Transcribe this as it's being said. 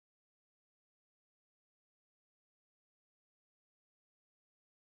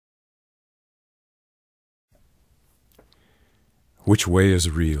Which way is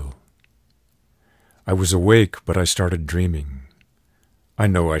real? I was awake, but I started dreaming. I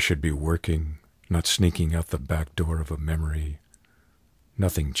know I should be working, not sneaking out the back door of a memory.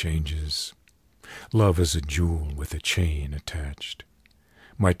 Nothing changes. Love is a jewel with a chain attached.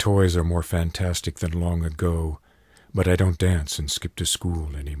 My toys are more fantastic than long ago, but I don't dance and skip to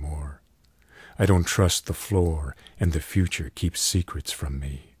school anymore. I don't trust the floor, and the future keeps secrets from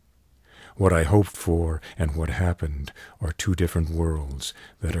me. What I hoped for and what happened are two different worlds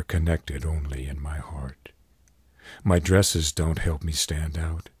that are connected only in my heart. My dresses don't help me stand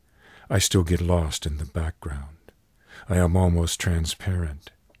out. I still get lost in the background. I am almost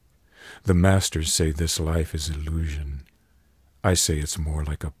transparent. The masters say this life is illusion. I say it's more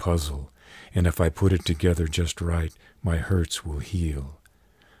like a puzzle, and if I put it together just right, my hurts will heal.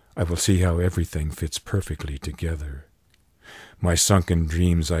 I will see how everything fits perfectly together. My sunken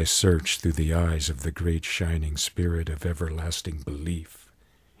dreams I search through the eyes of the great shining spirit of everlasting belief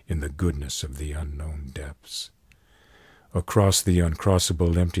in the goodness of the unknown depths. Across the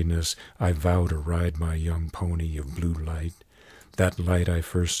uncrossable emptiness I vow to ride my young pony of blue light, that light I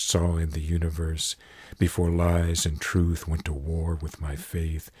first saw in the universe, before lies and truth went to war with my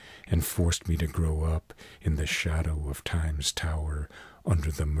faith and forced me to grow up in the shadow of time's tower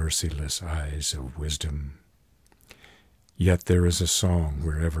under the merciless eyes of wisdom. Yet there is a song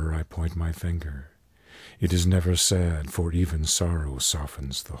wherever I point my finger. It is never sad, for even sorrow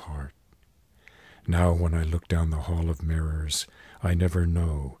softens the heart. Now when I look down the hall of mirrors, I never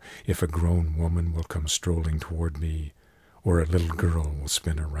know if a grown woman will come strolling toward me, or a little girl will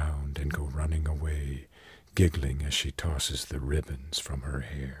spin around and go running away, giggling as she tosses the ribbons from her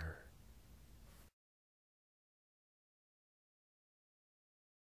hair.